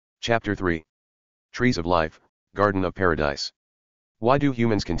Chapter 3. Trees of Life, Garden of Paradise. Why do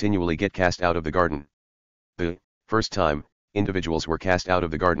humans continually get cast out of the garden? The first time individuals were cast out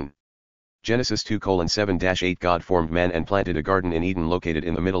of the garden. Genesis 2:7-8 God formed man and planted a garden in Eden located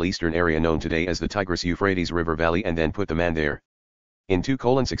in the Middle Eastern area known today as the Tigris-Euphrates River Valley and then put the man there. In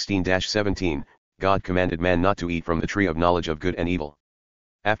 2:16-17, God commanded man not to eat from the tree of knowledge of good and evil.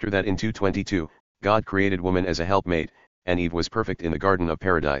 After that in 2:22, God created woman as a helpmate, and Eve was perfect in the Garden of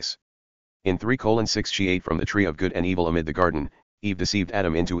Paradise. In 3:6 she ate from the tree of good and evil amid the garden, Eve deceived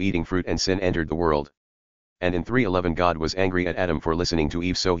Adam into eating fruit and sin entered the world. And in 3:11 God was angry at Adam for listening to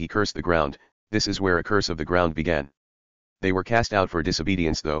Eve so he cursed the ground. This is where a curse of the ground began. They were cast out for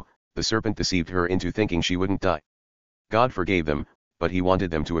disobedience though, the serpent deceived her into thinking she wouldn't die. God forgave them, but he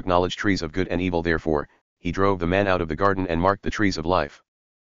wanted them to acknowledge trees of good and evil therefore, he drove the man out of the garden and marked the trees of life.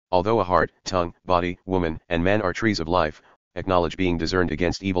 Although a heart, tongue, body, woman, and man are trees of life, acknowledge being discerned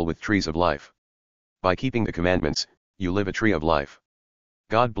against evil with trees of life. By keeping the commandments, you live a tree of life.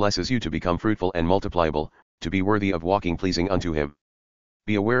 God blesses you to become fruitful and multipliable, to be worthy of walking pleasing unto him.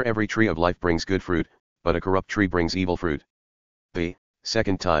 Be aware every tree of life brings good fruit, but a corrupt tree brings evil fruit. The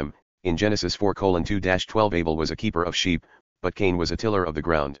second time, in Genesis 4:2-12 Abel was a keeper of sheep, but Cain was a tiller of the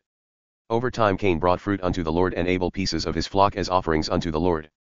ground. Over time Cain brought fruit unto the Lord and Abel pieces of his flock as offerings unto the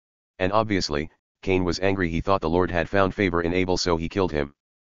Lord. And obviously, Cain was angry he thought the Lord had found favor in Abel so he killed him.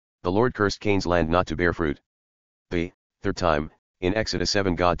 The Lord cursed Cain's land not to bear fruit. The third time, in Exodus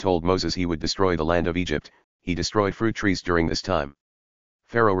 7 God told Moses he would destroy the land of Egypt, he destroyed fruit trees during this time.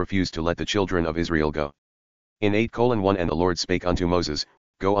 Pharaoh refused to let the children of Israel go. In 8:1 And the Lord spake unto Moses,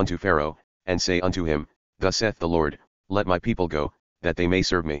 Go unto Pharaoh, and say unto him, Thus saith the Lord, Let my people go, that they may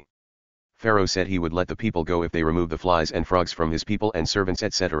serve me. Pharaoh said he would let the people go if they remove the flies and frogs from his people and servants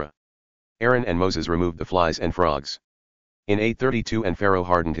etc. Aaron and Moses removed the flies and frogs. In 8:32 And Pharaoh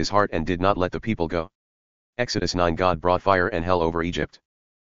hardened his heart and did not let the people go. Exodus 9 God brought fire and hell over Egypt.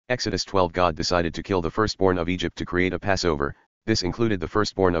 Exodus 12 God decided to kill the firstborn of Egypt to create a Passover, this included the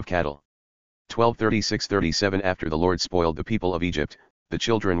firstborn of cattle. 12:36-37 After the Lord spoiled the people of Egypt, the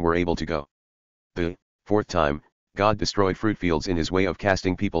children were able to go. The fourth time, God destroyed fruit fields in his way of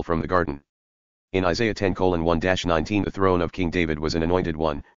casting people from the garden. In Isaiah 10:1-19 The throne of King David was an anointed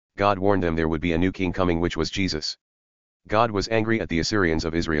one, God warned them there would be a new king coming which was Jesus. God was angry at the Assyrians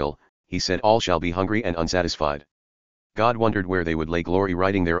of Israel, he said all shall be hungry and unsatisfied. God wondered where they would lay glory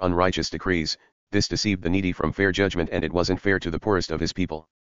writing their unrighteous decrees, this deceived the needy from fair judgment and it wasn't fair to the poorest of his people.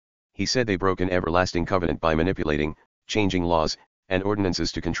 He said they broke an everlasting covenant by manipulating, changing laws, and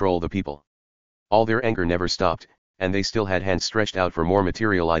ordinances to control the people. All their anger never stopped, and they still had hands stretched out for more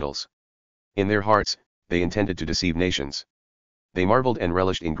material idols. In their hearts, they intended to deceive nations. They marveled and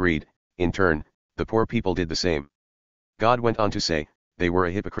relished in greed, in turn, the poor people did the same. God went on to say, they were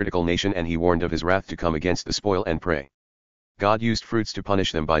a hypocritical nation and he warned of his wrath to come against the spoil and prey. God used fruits to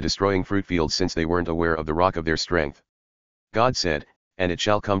punish them by destroying fruit fields since they weren't aware of the rock of their strength. God said, And it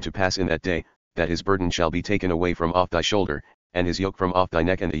shall come to pass in that day, that his burden shall be taken away from off thy shoulder, and his yoke from off thy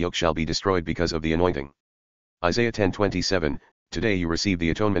neck and the yoke shall be destroyed because of the anointing. Isaiah 10:27 Today you receive the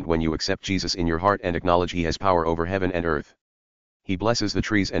atonement when you accept Jesus in your heart and acknowledge he has power over heaven and earth. He blesses the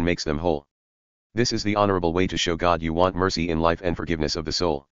trees and makes them whole. This is the honorable way to show God you want mercy in life and forgiveness of the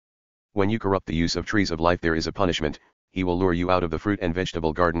soul. When you corrupt the use of trees of life there is a punishment, he will lure you out of the fruit and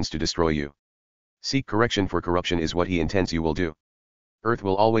vegetable gardens to destroy you. Seek correction for corruption is what he intends you will do. Earth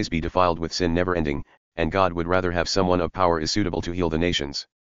will always be defiled with sin never ending, and God would rather have someone of power is suitable to heal the nations.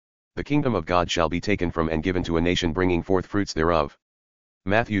 The kingdom of God shall be taken from and given to a nation bringing forth fruits thereof.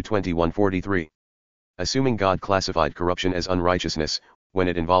 Matthew 21:43. Assuming God classified corruption as unrighteousness, when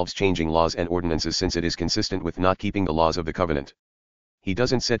it involves changing laws and ordinances since it is consistent with not keeping the laws of the covenant. He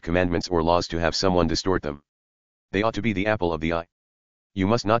doesn't set commandments or laws to have someone distort them. They ought to be the apple of the eye. You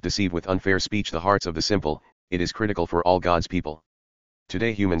must not deceive with unfair speech the hearts of the simple, it is critical for all God's people.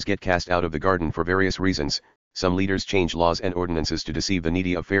 Today humans get cast out of the garden for various reasons, some leaders change laws and ordinances to deceive the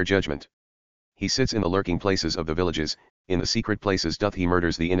needy of fair judgment. He sits in the lurking places of the villages, in the secret places doth he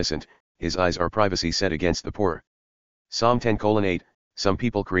murders the innocent, his eyes are privacy set against the poor. Psalm 10:8 Some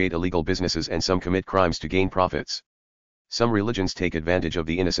people create illegal businesses and some commit crimes to gain profits. Some religions take advantage of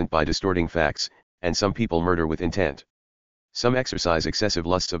the innocent by distorting facts, and some people murder with intent. Some exercise excessive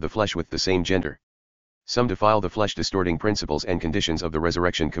lusts of the flesh with the same gender. Some defile the flesh distorting principles and conditions of the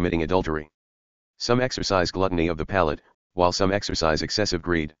resurrection committing adultery. Some exercise gluttony of the palate, while some exercise excessive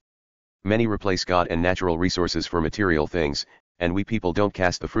greed. Many replace God and natural resources for material things, and we people don't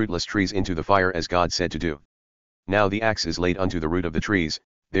cast the fruitless trees into the fire as God said to do. Now the axe is laid unto the root of the trees,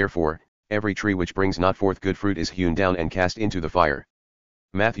 therefore, every tree which brings not forth good fruit is hewn down and cast into the fire.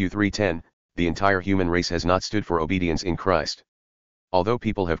 Matthew 3:10, the entire human race has not stood for obedience in Christ. Although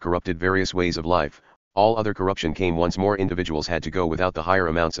people have corrupted various ways of life, all other corruption came once more individuals had to go without the higher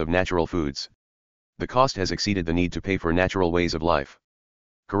amounts of natural foods. The cost has exceeded the need to pay for natural ways of life.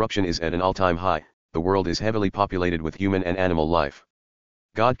 Corruption is at an all-time high, the world is heavily populated with human and animal life.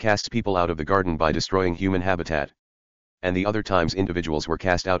 God casts people out of the garden by destroying human habitat. And the other times individuals were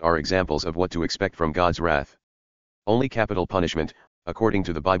cast out are examples of what to expect from God's wrath. Only capital punishment, according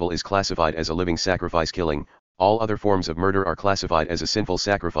to the Bible, is classified as a living sacrifice killing, all other forms of murder are classified as a sinful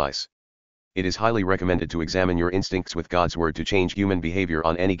sacrifice. It is highly recommended to examine your instincts with God's word to change human behavior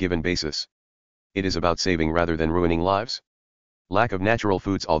on any given basis. It is about saving rather than ruining lives. Lack of natural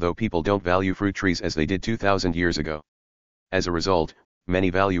foods. Although people don't value fruit trees as they did 2,000 years ago. As a result, many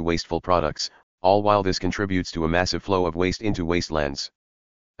value wasteful products, all while this contributes to a massive flow of waste into wastelands.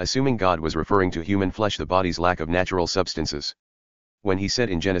 Assuming God was referring to human flesh, the body's lack of natural substances. When he said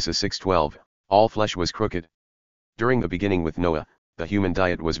in Genesis 6:12, all flesh was crooked. During the beginning with Noah, the human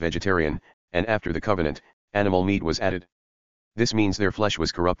diet was vegetarian, and after the covenant, animal meat was added. This means their flesh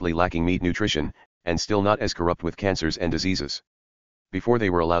was corruptly lacking meat nutrition, and still not as corrupt with cancers and diseases. Before they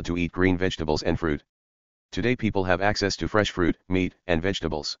were allowed to eat green vegetables and fruit. Today people have access to fresh fruit, meat, and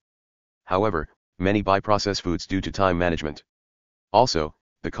vegetables. However, many buy processed foods due to time management. Also,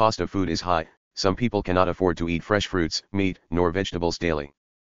 the cost of food is high, some people cannot afford to eat fresh fruits, meat, nor vegetables daily.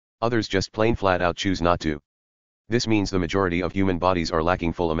 Others just plain flat out choose not to. This means the majority of human bodies are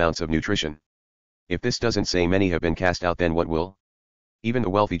lacking full amounts of nutrition. If this doesn't say many have been cast out, then what will? Even the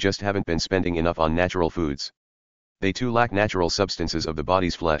wealthy just haven't been spending enough on natural foods. They too lack natural substances of the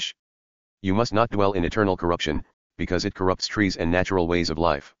body's flesh. You must not dwell in eternal corruption, because it corrupts trees and natural ways of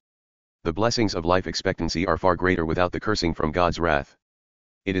life. The blessings of life expectancy are far greater without the cursing from God's wrath.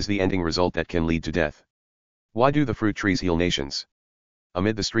 It is the ending result that can lead to death. Why do the fruit trees heal nations?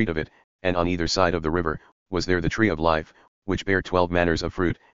 Amid the street of it, and on either side of the river, was there the tree of life, which bare 12 manners of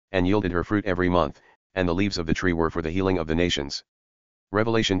fruit, and yielded her fruit every month, and the leaves of the tree were for the healing of the nations.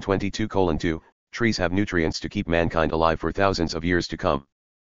 Revelation 22:2, trees have nutrients to keep mankind alive for thousands of years to come.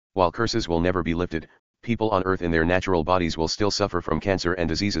 While curses will never be lifted, people on earth in their natural bodies will still suffer from cancer and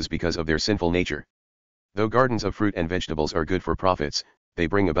diseases because of their sinful nature. Though gardens of fruit and vegetables are good for profits, they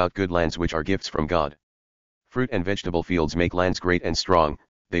bring about good lands which are gifts from God. Fruit and vegetable fields make lands great and strong,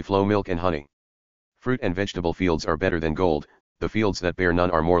 they flow milk and honey. Fruit and vegetable fields are better than gold, the fields that bear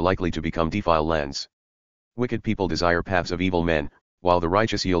none are more likely to become defiled lands. Wicked people desire paths of evil men, while the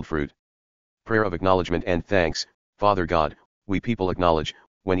righteous yield fruit. Prayer of acknowledgement and thanks. Father God, we people acknowledge,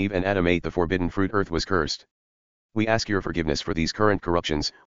 when Eve and Adam ate the forbidden fruit, earth was cursed. We ask your forgiveness for these current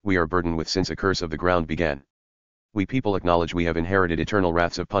corruptions, we are burdened with since a curse of the ground began. We people acknowledge we have inherited eternal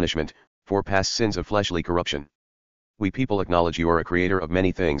wraths of punishment, for past sins of fleshly corruption. We people acknowledge you are a creator of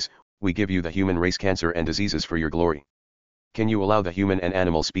many things, we give you the human race cancer and diseases for your glory. Can you allow the human and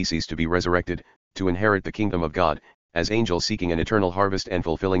animal species to be resurrected, to inherit the kingdom of God, as angels seeking an eternal harvest and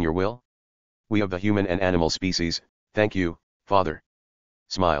fulfilling your will? We of the human and animal species, thank you, Father.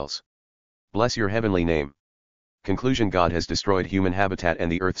 Smiles. Bless your heavenly name. Conclusion: God has destroyed human habitat and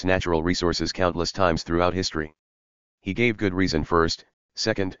the earth's natural resources countless times throughout history. He gave good reason first,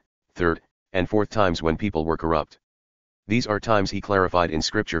 second, third, and fourth times when people were corrupt. These are times he clarified in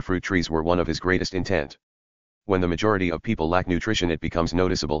scripture. Fruit trees were one of his greatest intent. When the majority of people lack nutrition, it becomes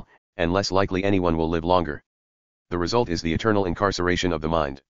noticeable, and less likely anyone will live longer. The result is the eternal incarceration of the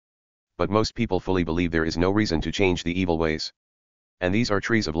mind. But most people fully believe there is no reason to change the evil ways. And these are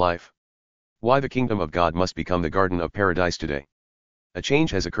trees of life. Why the kingdom of God must become the garden of paradise today. A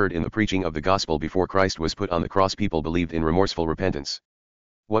change has occurred in the preaching of the gospel. Before Christ was put on the cross, people believed in remorseful repentance.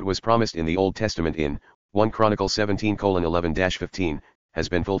 What was promised in the Old Testament in 1 Chronicles 17:11-15 has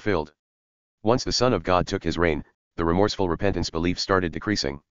been fulfilled. Once the Son of God took his reign, the remorseful repentance belief started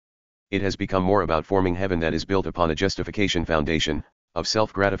decreasing. It has become more about forming heaven that is built upon a justification foundation, of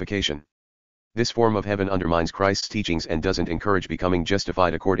self-gratification. This form of heaven undermines Christ's teachings and doesn't encourage becoming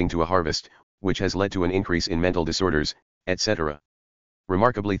justified according to a harvest, which has led to an increase in mental disorders, etc.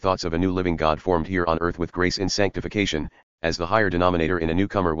 Remarkably, thoughts of a new living God formed here on earth with grace in sanctification, as the higher denominator in a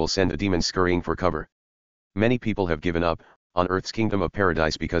newcomer will send the demons scurrying for cover. Many people have given up on earth's kingdom of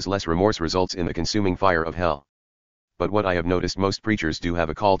paradise because less remorse results in the consuming fire of hell. But what I have noticed, most preachers do have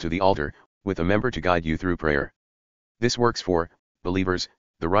a call to the altar, with a member to guide you through prayer. This works for believers,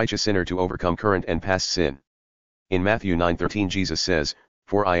 the righteous sinner, to overcome current and past sin. In Matthew 9:13 Jesus says,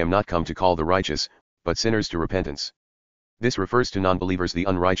 "For I am not come to call the righteous, but sinners to repentance." This refers to non-believers, the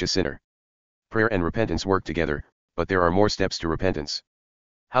unrighteous sinner. Prayer and repentance work together, but there are more steps to repentance.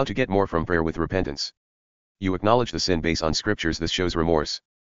 How to get more from prayer with repentance? You acknowledge the sin based on scriptures. This shows remorse.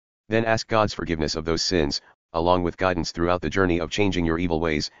 Then ask God's forgiveness of those sins, along with guidance throughout the journey of changing your evil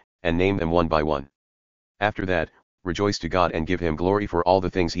ways, and name them one by one. After that, rejoice to God and give Him glory for all the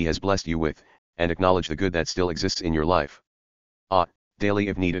things He has blessed you with, and acknowledge the good that still exists in your life. Daily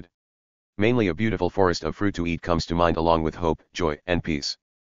if needed. Mainly a beautiful forest of fruit to eat comes to mind, along with hope, joy, and peace.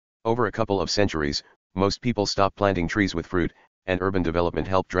 Over a couple of centuries, most people stopped planting trees with fruit, and urban development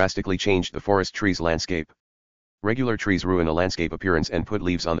helped drastically change the forest trees landscape. Regular trees ruin a landscape appearance and put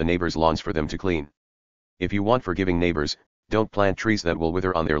leaves on the neighbors' lawns for them to clean. If you want forgiving neighbors, don't plant trees that will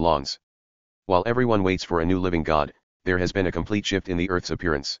wither on their lawns. While everyone waits for a new living God, there has been a complete shift in the earth's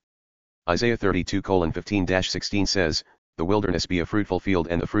appearance. Isaiah 32:15-16 says, "The wilderness be a fruitful field,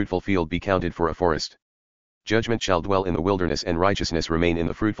 and the fruitful field be counted for a forest. Judgment shall dwell in the wilderness, and righteousness remain in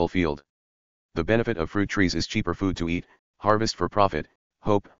the fruitful field." The benefit of fruit trees is cheaper food to eat, harvest for profit,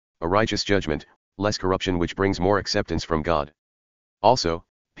 hope, a righteous judgment, less corruption which brings more acceptance from God. Also,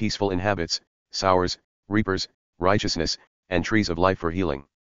 peaceful inhabits, sowers, reapers, righteousness, and trees of life for healing.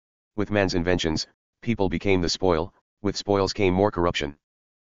 With man's inventions, people became the spoil, with spoils came more corruption.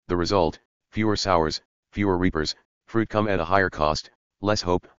 The result, fewer sowers, fewer reapers, fruit come at a higher cost, less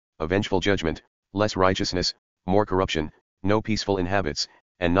hope, a vengeful judgment, less righteousness, more corruption, no peaceful inhabits,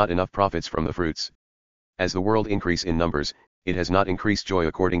 and not enough profits from the fruits. As the world increase in numbers, it has not increased joy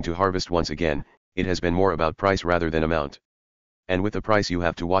according to harvest. Once again, it has been more about price rather than amount. And with the price you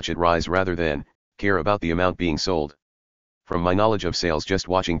have to watch it rise rather than care about the amount being sold. From my knowledge of sales, just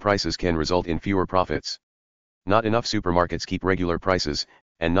watching prices can result in fewer profits. Not enough supermarkets keep regular prices,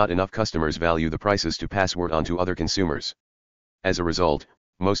 and not enough customers value the prices to pass word on to other consumers. As a result,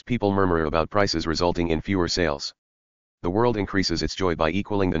 most people murmur about prices, resulting in fewer sales. The world increases its joy by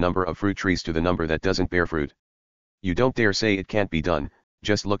equaling the number of fruit trees to the number that doesn't bear fruit. You don't dare say it can't be done,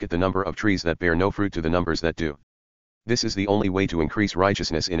 just look at the number of trees that bear no fruit to the numbers that do. This is the only way to increase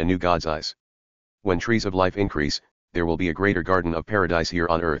righteousness in a new God's eyes. When trees of life increase, there will be a greater garden of paradise here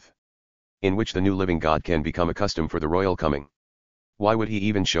on earth, in which the new living God can become accustomed for the royal coming. Why would He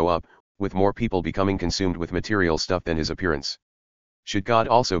even show up, with more people becoming consumed with material stuff than His appearance? Should God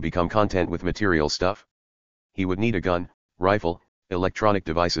also become content with material stuff? He would need a gun, rifle, electronic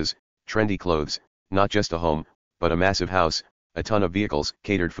devices, trendy clothes, not just a home, but a massive house, a ton of vehicles,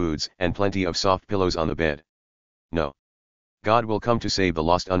 catered foods, and plenty of soft pillows on the bed. No. God will come to save the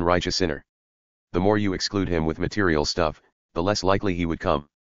lost unrighteous sinner. The more you exclude Him with material stuff, the less likely He would come.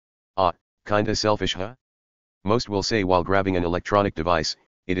 Kinda selfish, huh? Most will say while grabbing an electronic device,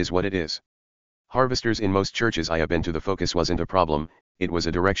 it is what it is. Harvesters in most churches I have been to, the focus wasn't a problem, it was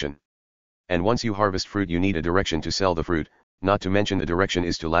a direction. And once you harvest fruit, you need a direction to sell the fruit, not to mention the direction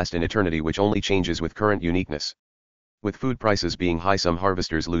is to last an eternity, which only changes with current uniqueness. With food prices being high, some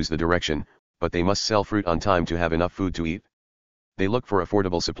harvesters lose the direction, but they must sell fruit on time to have enough food to eat. They look for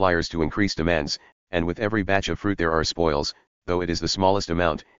affordable suppliers to increase demands, and with every batch of fruit there are spoils, though it is the smallest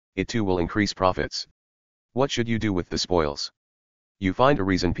amount, it too will increase profits. What should you do with the spoils? You find a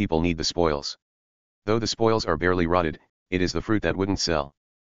reason people need the spoils. Though the spoils are barely rotted, it is the fruit that wouldn't sell.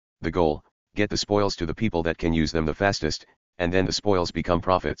 The goal, get the spoils to the people that can use them the fastest, and then the spoils become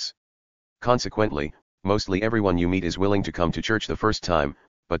profits. Consequently, mostly everyone you meet is willing to come to church the first time,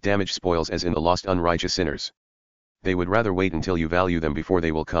 but damage spoils as in the lost unrighteous sinners. They would rather wait until you value them before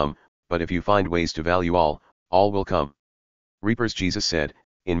they will come, but if you find ways to value all will come. Reapers, Jesus said,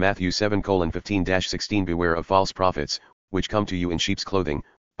 in Matthew 7:15-16, beware of false prophets, which come to you in sheep's clothing,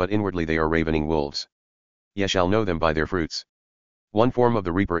 but inwardly they are ravening wolves. Ye shall know them by their fruits. One form of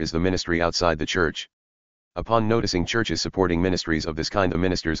the reaper is the ministry outside the church. Upon noticing churches supporting ministries of this kind, the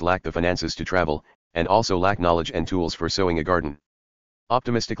ministers lack the finances to travel, and also lack knowledge and tools for sowing a garden.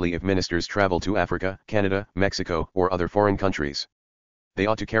 Optimistically, if ministers travel to Africa, Canada, Mexico, or other foreign countries, they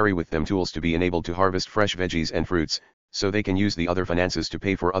ought to carry with them tools to be enabled to harvest fresh veggies and fruits, so they can use the other finances to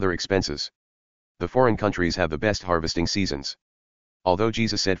pay for other expenses. The foreign countries have the best harvesting seasons. Although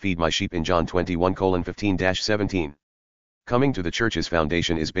Jesus said, "Feed my sheep" in John 21:15-17. Coming to the church's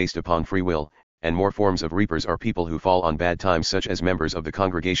foundation is based upon free will, and more forms of reapers are people who fall on bad times, such as members of the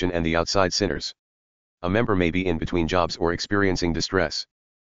congregation and the outside sinners. A member may be in between jobs or experiencing distress.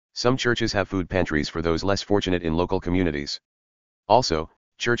 Some churches have food pantries for those less fortunate in local communities. Also,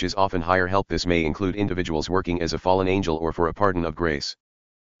 churches often hire help. This may include individuals working as a fallen angel or for a pardon of grace.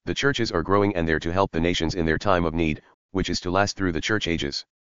 The churches are growing and there to help the nations in their time of need, which is to last through the church ages.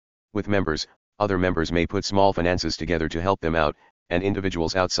 With members, other members may put small finances together to help them out, and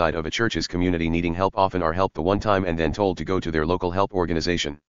individuals outside of a church's community needing help often are helped the one time and then told to go to their local help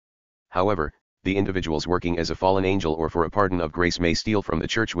organization. However, the individuals working as a fallen angel or for a pardon of grace may steal from the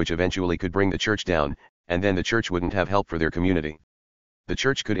church, which eventually could bring the church down, and then the church wouldn't have help for their community. The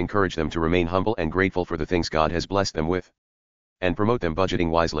church could encourage them to remain humble and grateful for the things God has blessed them with, and promote them budgeting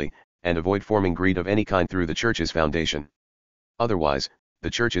wisely, and avoid forming greed of any kind through the church's foundation. Otherwise, the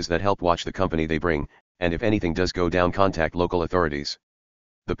churches that help watch the company they bring, and if anything does go down, contact local authorities.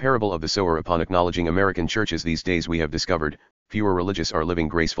 The parable of the sower. Upon acknowledging American churches these days, we have discovered, fewer religious are living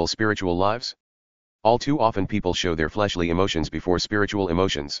graceful spiritual lives. All too often people show their fleshly emotions before spiritual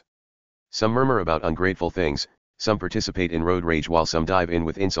emotions. Some murmur about ungrateful things, some participate in road rage, while some dive in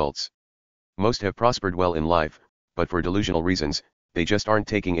with insults. Most have prospered well in life, but for delusional reasons, they just aren't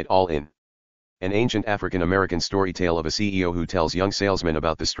taking it all in. An ancient African-American story tale of a CEO who tells young salesmen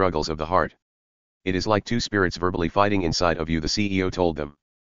about the struggles of the heart. It is like two spirits verbally fighting inside of you, the CEO told them.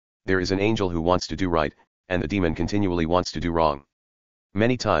 There is an angel who wants to do right, and the demon continually wants to do wrong.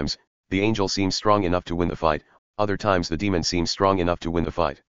 Many times, the angel seems strong enough to win the fight, other times the demon seems strong enough to win the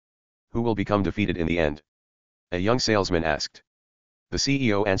fight. Who will become defeated in the end? A young salesman asked. The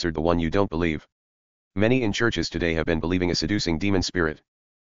CEO answered, the one you don't believe. Many in churches today have been believing a seducing demon spirit.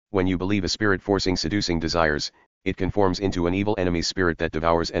 When you believe a spirit forcing seducing desires, it conforms into an evil enemy spirit that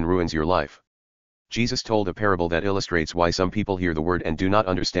devours and ruins your life. Jesus told a parable that illustrates why some people hear the word and do not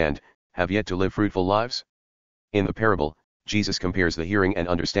understand, have yet to live fruitful lives. In the parable, Jesus compares the hearing and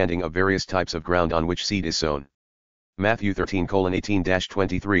understanding of various types of ground on which seed is sown. Matthew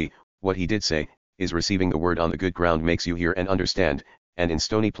 13:18-23, what he did say, is receiving the word on the good ground makes you hear and understand, and in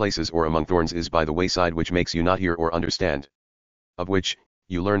stony places or among thorns is by the wayside which makes you not hear or understand. Of which,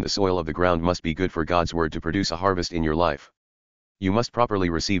 you learn the soil of the ground must be good for God's word to produce a harvest in your life. You must properly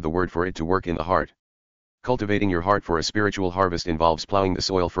receive the word for it to work in the heart. Cultivating your heart for a spiritual harvest involves plowing the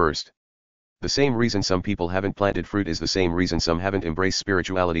soil first. The same reason some people haven't planted fruit is the same reason some haven't embraced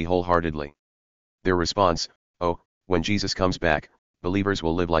spirituality wholeheartedly. Their response, oh, when Jesus comes back, believers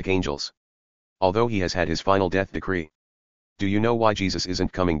will live like angels. Although he has had his final death decree. Do you know why Jesus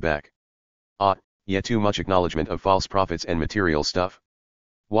isn't coming back? Yet too much acknowledgement of false prophets and material stuff.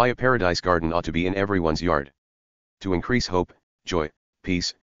 Why a paradise garden ought to be in everyone's yard. To increase hope, joy,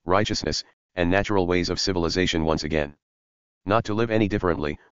 peace, righteousness, and natural ways of civilization once again. Not to live any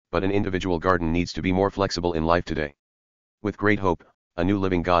differently, but an individual garden needs to be more flexible in life today. With great hope, a new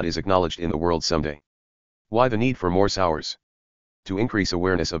living God is acknowledged in the world someday. Why the need for more sowers? To increase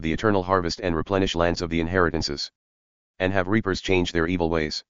awareness of the eternal harvest and replenish lands of the inheritances. And have reapers change their evil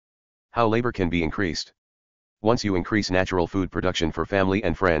ways. How labor can be increased. Once you increase natural food production for family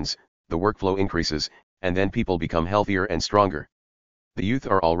and friends, the workflow increases, and then people become healthier and stronger. The youth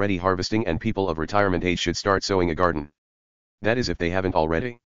are already harvesting, and people of retirement age should start sowing a garden. That is if they haven't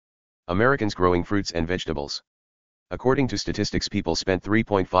already. Americans growing fruits and vegetables. According to statistics, people spent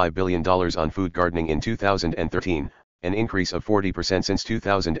 $3.5 billion on food gardening in 2013, an increase of 40% since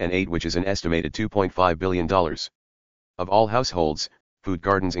 2008, which is an estimated $2.5 billion. Of all households, food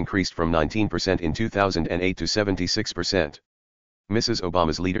gardens increased from 19% in 2008 to 76%. Mrs.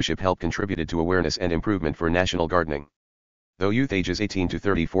 Obama's leadership helped contributed to awareness and improvement for national gardening. Though youth ages 18 to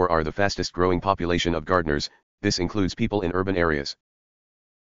 34 are the fastest growing population of gardeners, this includes people in urban areas.